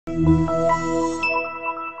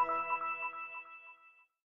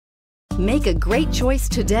Make a great choice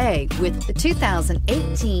today with the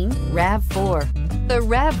 2018 RAV4. The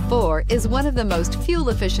RAV4 is one of the most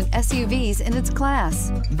fuel-efficient SUVs in its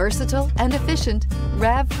class. Versatile and efficient,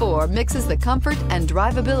 RAV4 mixes the comfort and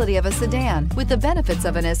drivability of a sedan with the benefits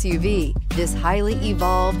of an SUV. This highly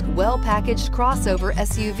evolved, well-packaged crossover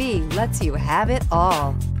SUV lets you have it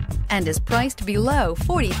all and is priced below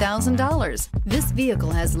 $40,000. This vehicle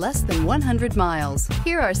has less than 100 miles.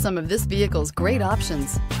 Here are some of this vehicle's great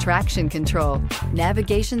options: traction control,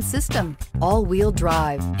 navigation system, all-wheel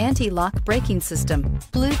drive, anti-lock braking system,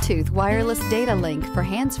 Bluetooth wireless data link for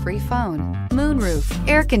hands-free phone, moonroof,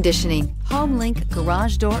 air conditioning, home link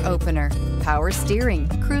garage door opener, power steering,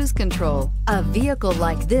 cruise control. A vehicle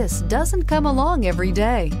like this doesn't come along every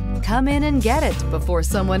day. Come in and get it before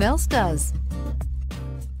someone else does.